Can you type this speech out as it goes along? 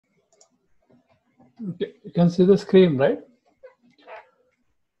Okay. You can see the screen, right?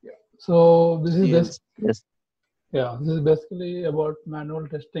 So this is Yes, yes. this is basically about manual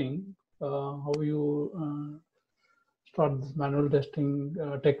testing. How you start this manual testing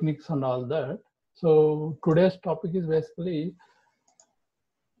techniques and all that. So today's topic is basically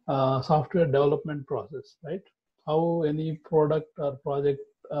software development process, right? How any product or project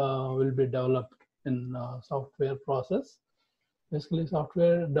will be developed in software process. Basically,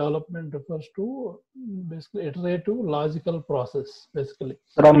 software development refers to basically iterative logical process. Basically,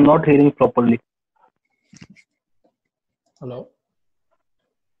 Sir, I'm not hearing properly. hello,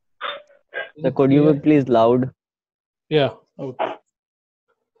 is Sir, it could you clear? be please loud? Yeah. Okay.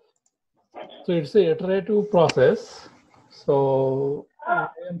 So it's a iterative process. So it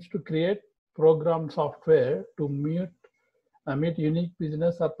aims to create programmed software to meet unique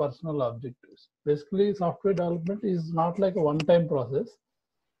business or personal objectives. Basically, software development is not like a one-time process.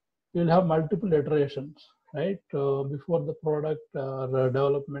 You will have multiple iterations, right? Before the product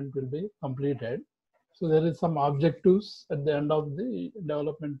development will be completed. So there is some objectives at the end of the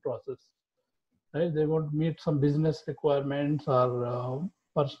development process, right? They want to meet some business requirements or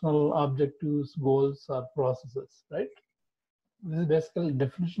personal objectives, goals, or processes, right? This is basically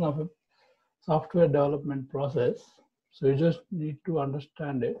definition of a software development process. So you just need to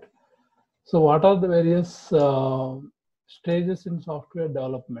understand it. So what are the various stages in software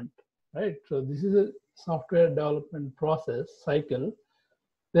development, right? So this is a software development process cycle.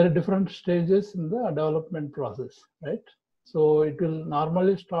 There are different stages in the development process, right? So it will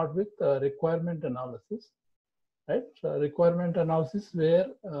normally start with requirement analysis, right? So requirement analysis where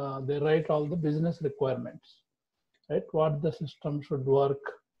they write all the business requirements, right? What the system should work,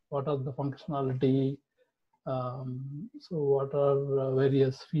 what are the functionality, so what are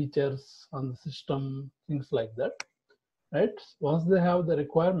various features on the system, things like that, right? Once they have the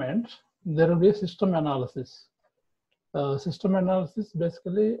requirements, there will be a system analysis. System analysis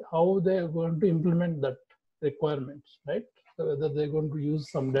basically how they are going to implement that requirements, right? So whether they're going to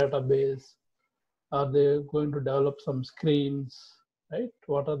use some database, are they going to develop some screens, right?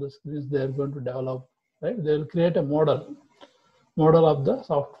 What are the screens they are going to develop, right? They will create a model of the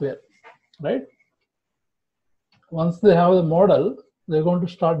software, right? Once they have the model, they're going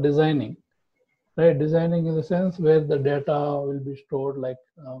to start designing, right? Designing in the sense where the data will be stored, like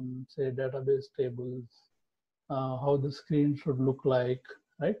say database tables, how the screen should look like,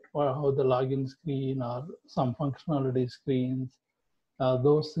 right? Or how the login screen or some functionality screens,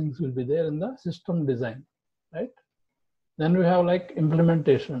 those things will be there in the system design, right? Then we have like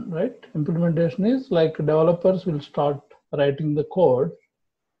implementation, right? Implementation is like developers will start writing the code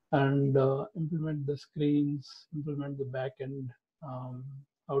and implement the screens, implement the backend,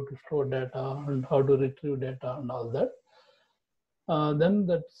 how to store data and how to retrieve data and all that. Then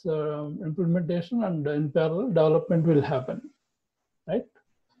that's implementation, and in parallel development will happen, right?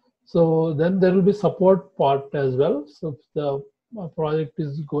 So then there will be support part as well. So if the project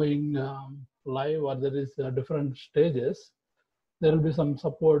is going live or there is different stages, there will be some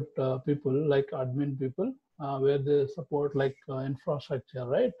support people like admin people where they support like infrastructure,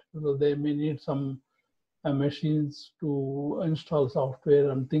 right? So they may need some machines to install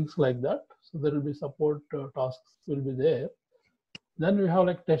software and things like that. So there will be support tasks will be there. Then we have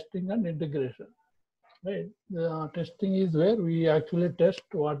like testing and integration, right? The testing is where we actually test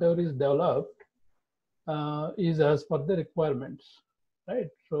whatever is developed is as per the requirements, right?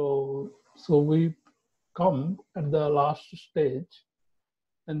 So we come at the last stage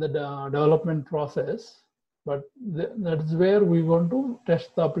in the development process, but that's where we want to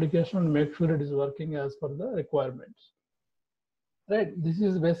test the application and make sure it is working as per the requirements, right? This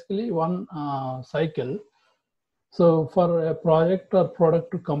is basically one cycle. So for a project or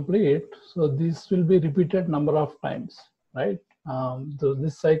product to complete, so this will be repeated number of times, right? So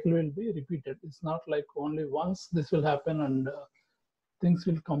this cycle will be repeated. It's not like only once this will happen and things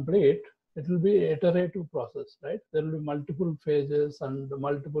will complete. It will be iterative process, right? There will be multiple phases and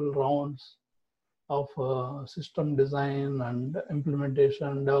multiple rounds of system design and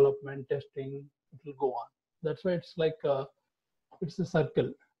implementation, development, testing. It will go on. That's why it's like it's a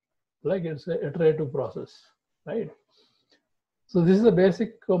circle, like it's an iterative process, right? So this is the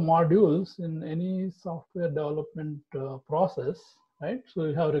basic modules in any software development process, right? So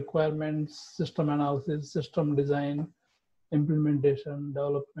you have requirements, system analysis, system design, implementation,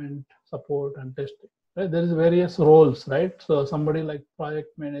 development, support, and testing. Right? There is various roles, right? So somebody like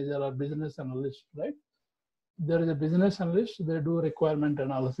project manager or business analyst, right? There is a business analyst, they do requirement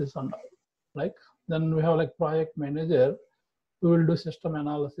analysis and all. Like then we have like project manager who will do system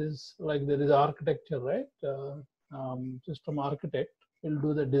analysis. Like there is architecture, right? System architect will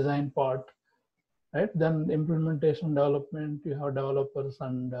do the design part, right? Then implementation development, you have developers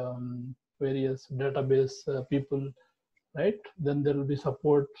and various database people, right? Then there will be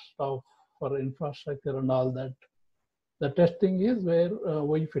support staff for infrastructure and all that. The testing is where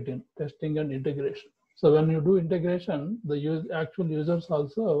we fit in, testing and integration. So when you do integration, the actual users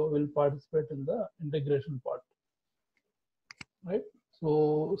also will participate in the integration part, right?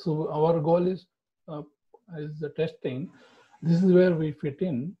 So our goal is the testing. This is where we fit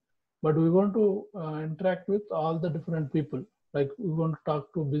in, but we want to interact with all the different people. Like we want to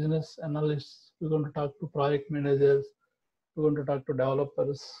talk to business analysts, we want to talk to project managers, we want to talk to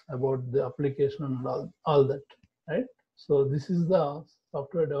developers about the application and all that, right? So this is the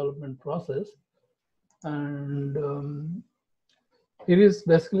software development process, and it is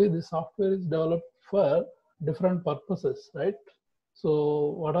basically the software is developed for different purposes, right?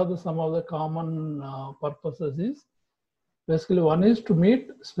 So what are some of the common purposes is basically one is to meet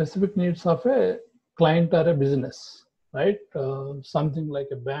specific needs of a client or a business, right? Something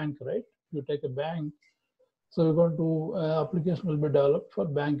like a bank, right? You take a bank, so we're going to application will be developed for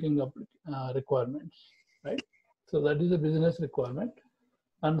banking requirements, right? So that is a business requirement,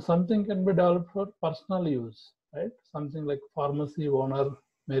 and something can be developed for personal use, right? Something like pharmacy owner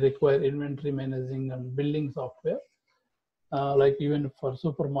may require inventory managing and billing software. Like even for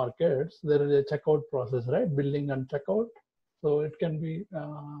supermarkets, there is a checkout process, right? Billing and checkout. So it can be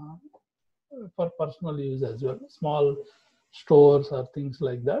for personal use as well, small stores or things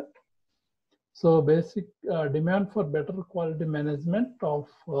like that. So basic demand for better quality management of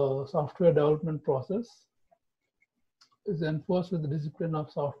software development process is enforced with the discipline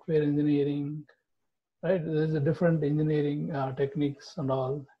of software engineering, right? There's a different engineering techniques and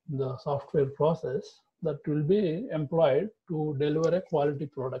all in the software process that will be employed to deliver a quality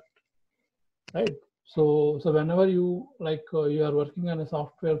product, right? So whenever you you are working on a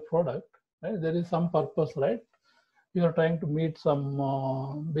software product, right, there is some purpose, right? You are trying to meet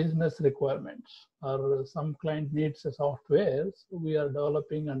some business requirements, or some client needs a software, so we are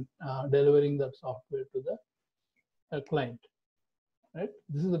developing and delivering that software to the client, right?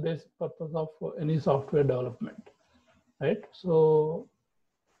 This is the basic purpose of any software development, right? So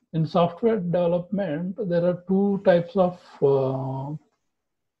in software development, there are two types of call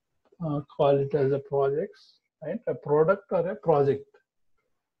it as a projects, right? A product or a project,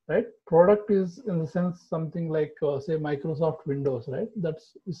 right? Product is in the sense something like say Microsoft Windows, right?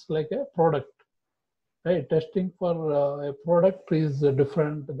 It's like a product, right? Testing for a product is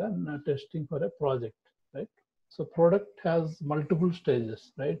different than testing for a project, right? So product has multiple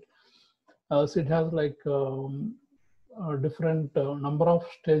stages, right? So it has like different number of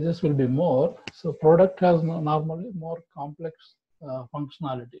stages will be more. So product has normally more complex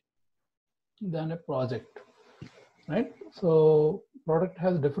functionality than a project, right? So product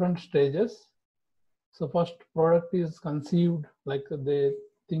has different stages. So first product is conceived, like they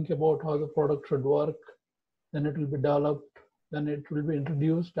think about how the product should work, then it will be developed, then it will be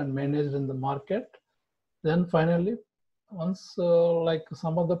introduced and managed in the market. Then finally, once like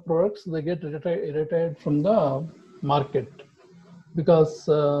some of the products, they get retired from the market, because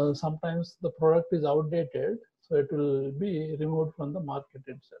sometimes the product is outdated, so it will be removed from the market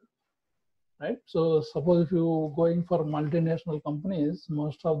itself, right? So suppose if you going for multinational companies,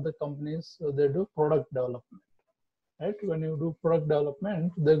 most of the companies they do product development, right? When you do product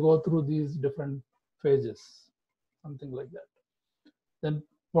development, they go through these different phases, something like that. Then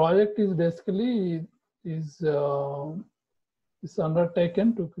project is basically is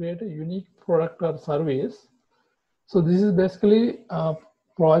undertaken to create a unique product or service. So this is basically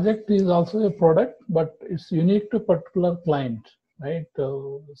project is also a product, but it's unique to particular client, right?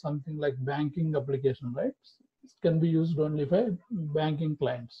 Something like banking application, right? It can be used only by banking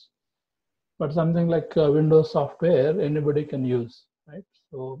clients. But something like Windows software, anybody can use, right?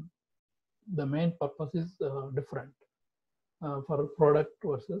 So the main purpose is different for product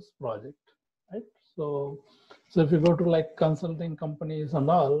versus project, right? So if you go to like consulting companies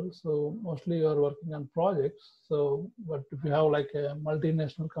and all, so mostly you are working on projects. So, but if you have like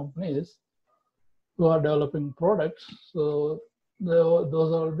multinational companies who are developing products, so those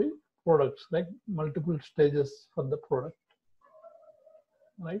will be products, like multiple stages for the product,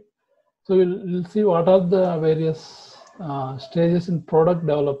 right? So we'll see what are the various stages in product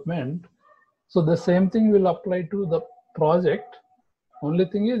development. So the same thing will apply to the project. Only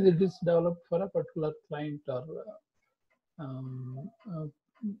thing is it is developed for a particular client, or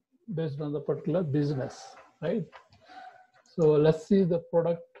based on the particular business, right? So let's see the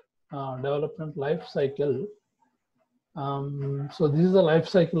product development life cycle. So this is the life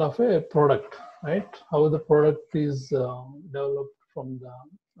cycle of a product, right? How the product is developed from the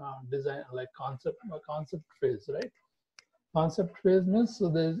design, like concept phase, right? Concept phase means so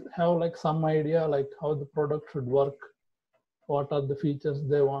they have like some idea like how the product should work, what are the features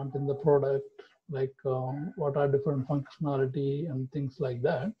they want in the product, like what are different functionality and things like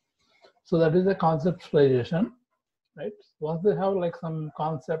that. So that is a conceptualization, right? Once they have like some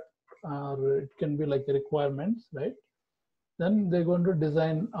concept, or it can be like requirements, right? Then they're going to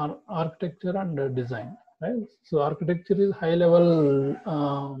design architecture and design, right? So architecture is high level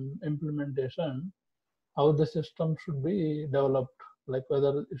implementation, how the system should be developed, like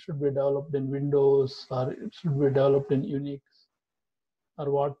whether it should be developed in Windows or it should be developed in Unix, or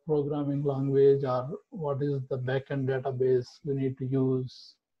what programming language, or what is the backend database we need to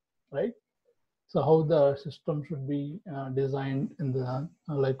use, right? So how the system should be designed in the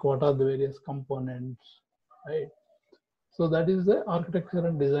like what are the various components, right? So that is the architecture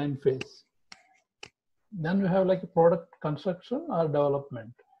and design phase. Then we have like a product construction or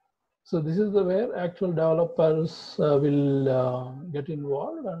development. So this is the where actual developers will get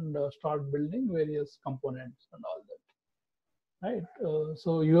involved and start building various components and all that, right?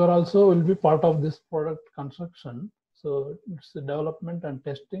 So you are also will be part of this product construction. So it's the development and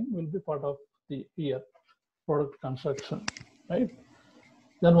testing will be part of the here product construction, right?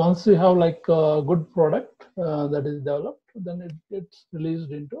 Then once you have like a good product that is developed, then it gets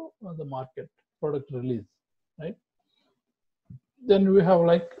released into the market, product release, right? Then we have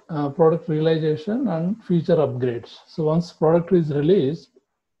like product realization and feature upgrades. So once product is released,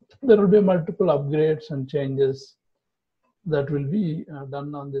 there will be multiple upgrades and changes that will be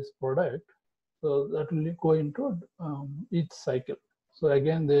done on this product. So that will go into each cycle. So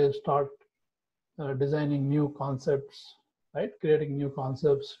again, they start designing new concepts, right? Creating new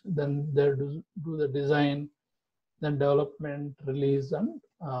concepts, then they do the design, then development, release, and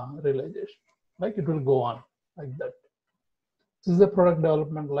realization. Like it will go on like that. This is the product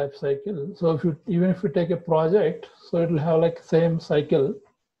development life cycle. So if you even if you take a project, so it will have like same cycle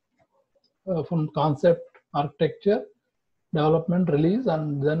from concept, architecture, development, release,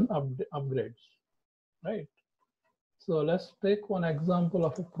 and then upgrades, right? So let's take one example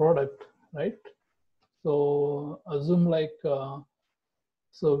of a product, right? So assume like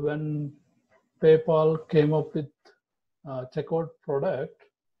so when PayPal came up with checkout product,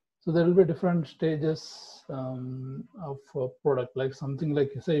 so there will be different stages of product, like something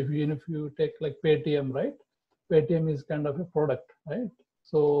like say even if you take like Paytm, right? Paytm is kind of a product, right?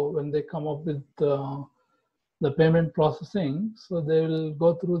 So when they come up with the payment processing, so they will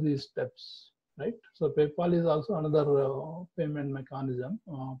go through these steps, right? So PayPal is also another payment mechanism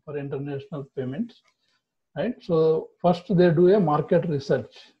for international payments, right? So first they do a market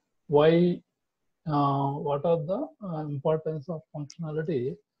research. Why? What are the importance of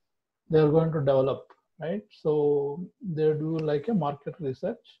functionality they are going to develop, right? So they do like a market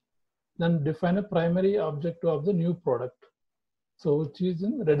research, then define a primary objective of the new product. So which is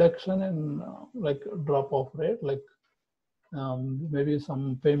in reduction in like drop off rate, like maybe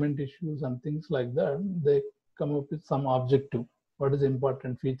some payment issues and things like that. They come up with some objective. What is the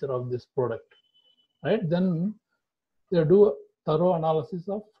important feature of this product, right? Then they do a thorough analysis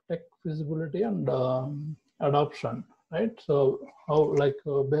of tech feasibility and adoption, right? So how like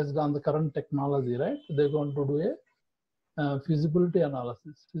based on the current technology, right? They're going to do a feasibility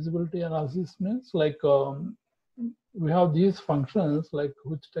analysis. Feasibility analysis means like we have these functions, like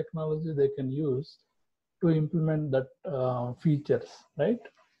which technology they can use to implement that features, right?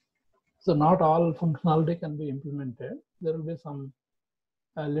 So not all functionality can be implemented. There will be some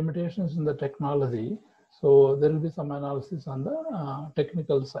limitations in the technology. So there will be some analysis on the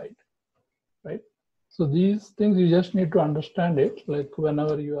technical side, right? So these things you just need to understand it. Like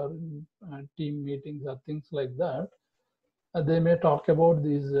whenever you are in team meetings or things like that, they may talk about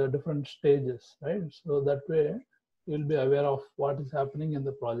these different stages, right? So that way you'll be aware of what is happening in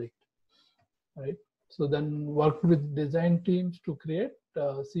the project, right? So then work with design teams to create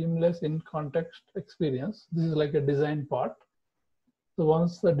seamless in-context experience. This is like a design part. So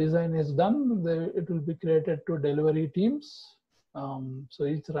once the design is done, it will be created to delivery teams. So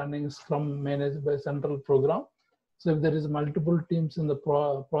each running Scrum managed by central program. So if there is multiple teams in the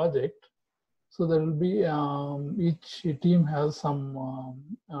project, so there will be each team has some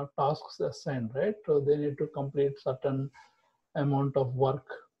tasks assigned, right? So they need to complete certain amount of work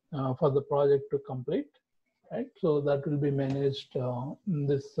for the project to complete, right? So that will be managed in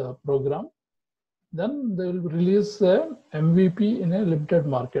this program. Then they will release a MVP in a limited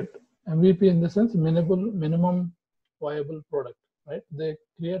market. MVP in the sense minimum viable product, right? They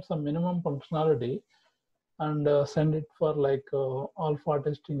create some minimum functionality and send it for like alpha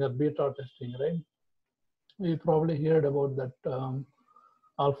testing or beta testing, right? you probably heard about that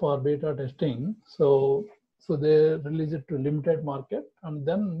alpha or beta testing. So they release it to limited market and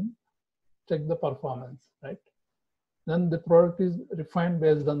then check the performance, right? Then the product is refined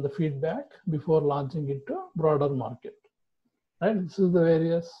based on the feedback before launching it to broader market, right? This is the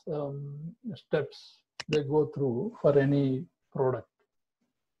various steps they go through for any product,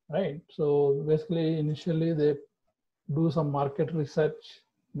 right? So basically, initially they do some market research,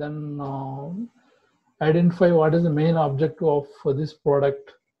 then identify what is the main objective of this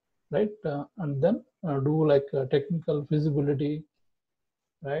product, right? And then do like technical feasibility,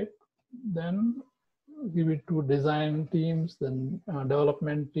 right? Then give it to design teams, then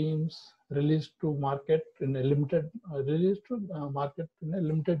development teams, release to market in a limited, release to market in a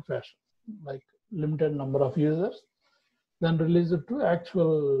limited fashion, like limited number of users, then release it to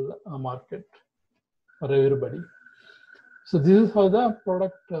actual market for everybody. So this is how the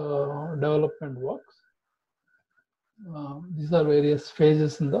product development works. These are various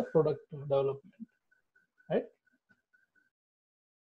phases in the product development, right?